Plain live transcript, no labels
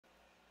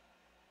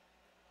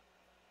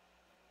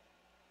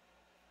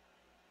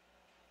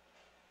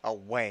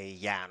Away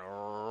and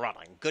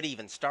running. Good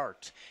even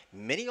start.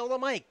 Mineola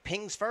Mike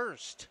pings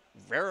first.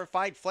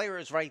 Rarefied Flair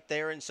is right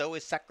there, and so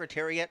is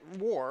Secretariat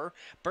War.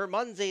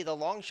 Bermondsey, the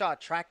long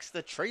shot, tracks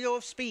the trio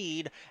of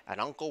speed,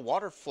 and Uncle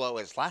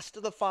Waterflow is last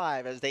of the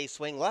five as they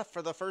swing left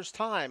for the first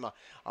time.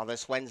 On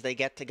this Wednesday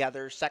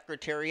get-together,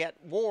 Secretariat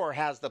War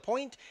has the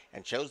point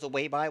and shows the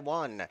way by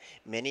one.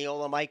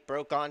 Mineola Mike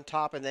broke on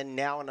top and then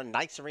now in a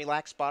nice and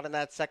relaxed spot in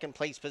that second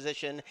place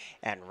position,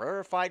 and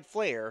Rarefied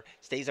Flair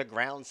stays a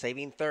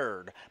ground-saving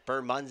third.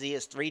 Bermondsey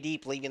is three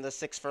deep, leaving the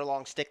 6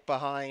 furlong stick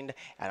behind,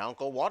 and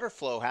Uncle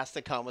Waterflow has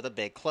to come with a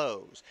big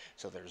close.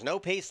 So there's no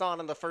pace on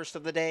in the first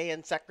of the day,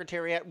 and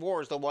Secretariat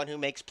War is the one who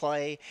makes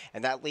play,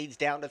 and that leads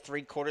down to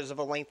 3/4 of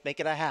a length, make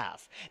it a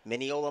half.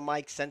 Mineola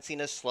Mike, sensing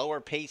a slower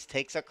pace,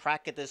 takes a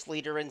crack at this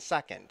leader in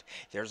second.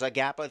 There's a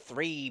gap of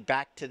 3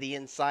 back to the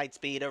inside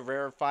speed of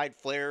Rarefied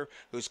Flair,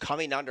 who's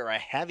coming under a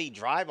heavy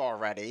drive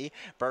already.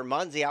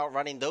 Bermondsey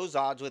outrunning those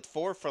odds with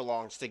 4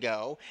 furlongs to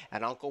go,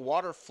 and Uncle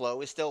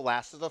Waterflow is still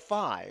last of the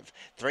 5.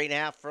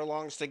 3.5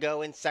 furlongs to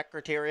go, and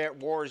Secretariat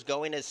War is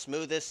going as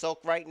smooth as silk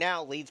right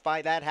now, leads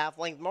by that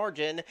half-length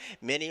margin.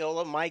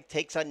 Mineola Mike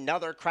takes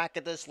another crack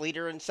at this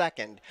leader in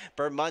second.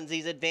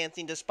 Bermondsey's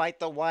advancing despite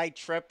the wide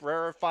trip.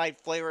 Rarefied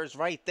Flair is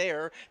right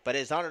there, but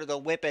is under the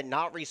whip and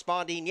not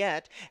responding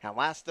yet. And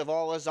last of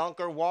all is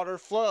Uncle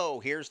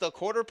Waterflow. Here's the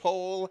quarter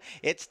pole.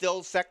 It's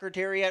still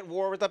Secretariat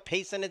War with a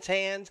pace in its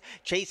hands.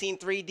 Chasing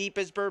 3 deep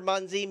is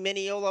Bermondsey,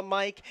 Mineola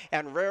Mike,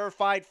 and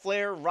Rarefied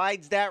Flair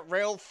rides that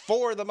rail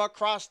for them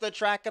across the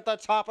track at the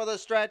top of the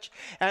stretch.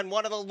 And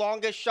one of the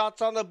longest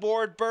shots on the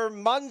board,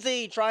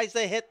 Bermondsey tries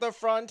to hit the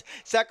front.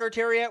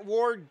 Secretariat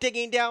War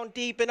digging down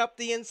deep, and up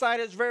the inside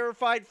is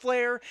Rarefied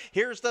Flair.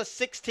 Here's the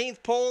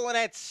 16th pole, and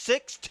at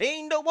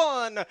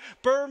 16-1,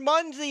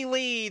 Bermondsey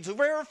leads.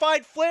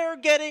 Rarefied Flair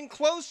getting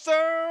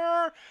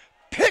closer.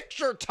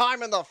 Picture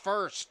time in the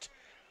first.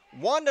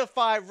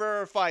 1-5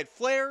 Rarefied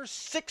Flair,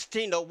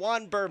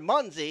 16-1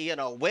 Bermondsey in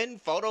a win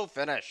photo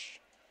finish.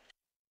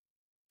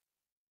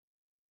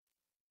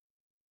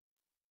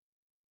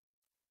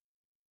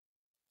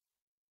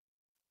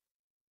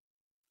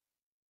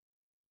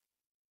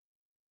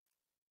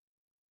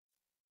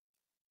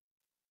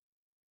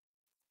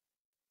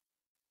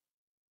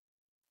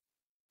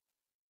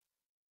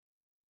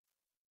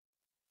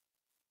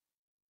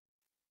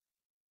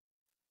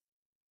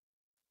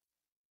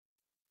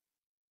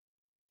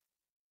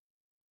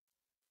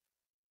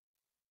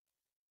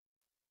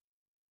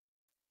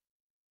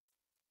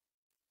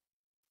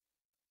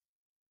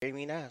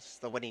 Jamie Ness,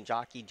 the winning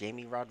jockey,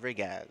 Jamie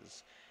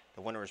Rodriguez.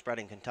 The winner is bred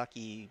in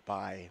Kentucky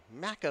by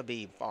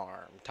Maccabee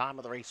Farm. Time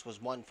of the race was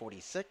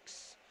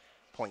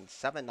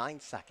 1:46.79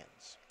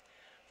 seconds.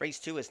 Race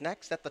 2 is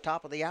next at the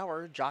top of the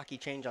hour. Jockey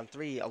change on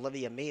 3,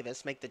 Olivia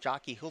Mavis, make the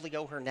jockey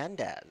Julio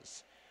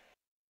Hernandez.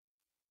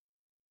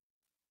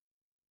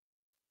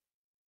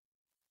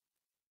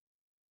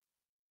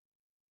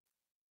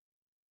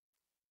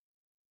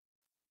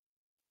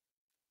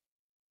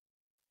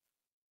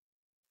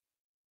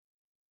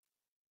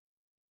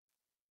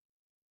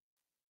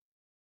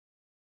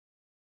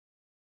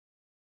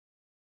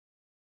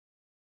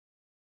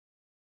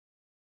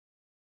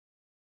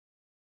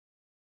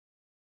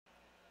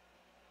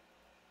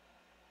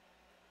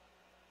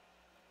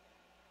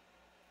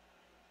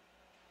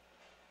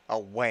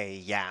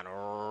 Away and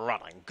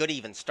running. Good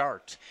even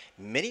start.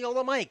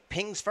 Mineola Mike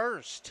pings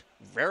first.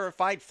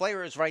 Rarefied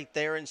Flair is right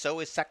there, and so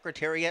is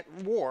Secretariat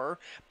War.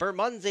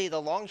 Bermondsey,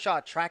 the long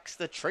shot, tracks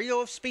the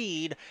trio of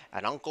speed,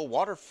 and Uncle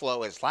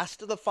Waterflow is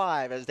last of the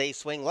 5 as they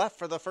swing left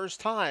for the first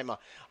time.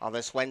 On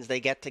this Wednesday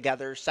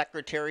get-together,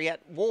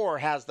 Secretariat War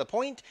has the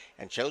point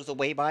and shows the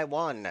way by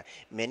one.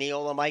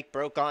 Mineola Mike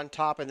broke on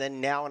top and then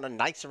now in a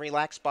nice and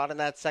relaxed spot in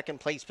that second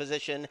place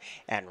position,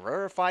 and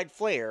Rarefied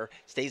Flair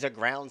stays a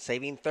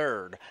ground-saving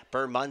third.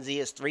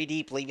 Bermondsey is 3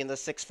 deep, leaving the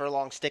 6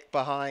 furlong stick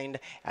behind,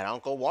 and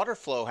Uncle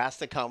Waterflow has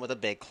to come with a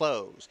big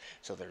close.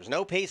 So there's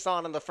no pace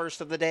on in the first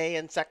of the day,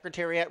 and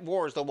Secretariat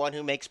War is the one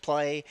who makes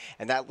play,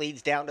 and that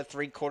leads down to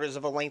 3/4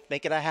 of a length,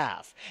 make it a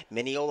half.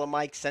 Mineola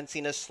Mike,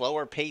 sensing a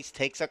slower pace,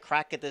 takes a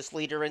crack at this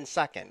leader in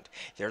second.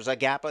 There's a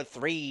gap of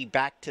 3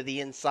 back to the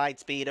inside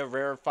speed of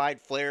Rarefied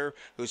Flair,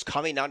 who's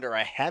coming under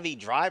a heavy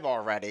drive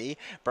already.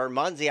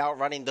 Bermondsey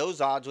outrunning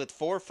those odds with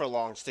 4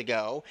 furlongs to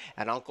go,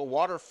 and Uncle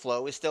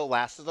Waterflow is still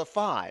last of the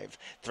 5.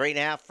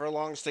 3.5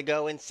 furlongs to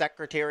go, and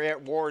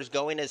Secretariat War is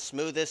going as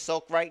smooth as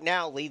silk right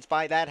now, leads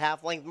by that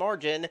half-length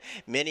margin.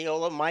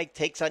 Mineola Mike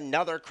takes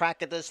another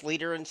crack at this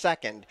leader in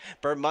second.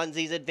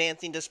 Bermondsey's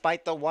advancing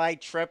despite the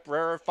wide trip.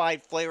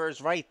 Rarefied Flair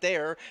is right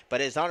there, but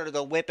is under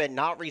the whip and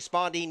not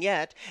responding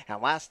yet. And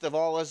last of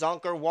all is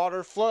Uncle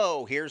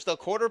Waterflow. Here's the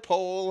quarter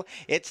pole.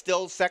 It's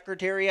still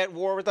Secretariat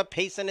War with a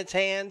pace in its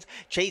hands.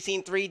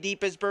 Chasing 3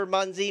 deep is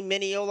Bermondsey,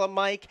 Mineola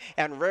Mike,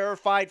 and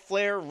Rarefied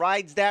Flair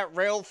rides that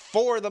rail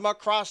for them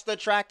across the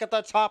track at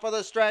the top of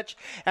the stretch.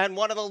 And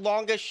one of the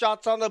longest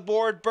shots on the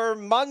board,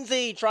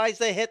 Bermondsey tries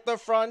to hit the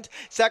front.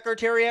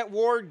 Secretariat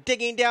War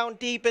digging down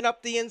deep and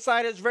up the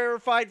inside is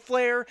Verified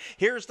Flair.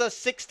 Here's the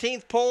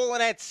 16th pole,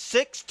 and at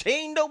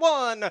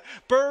 16-1,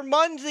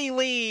 Bermondsey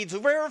leads.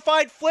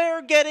 Verified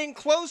Flair getting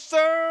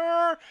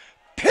closer.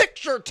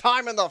 Picture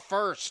time in the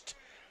first.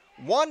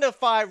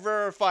 1-5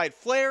 Verified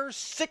Flair,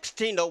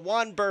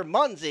 16-1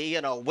 Bermondsey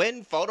in a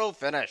win photo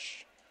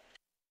finish.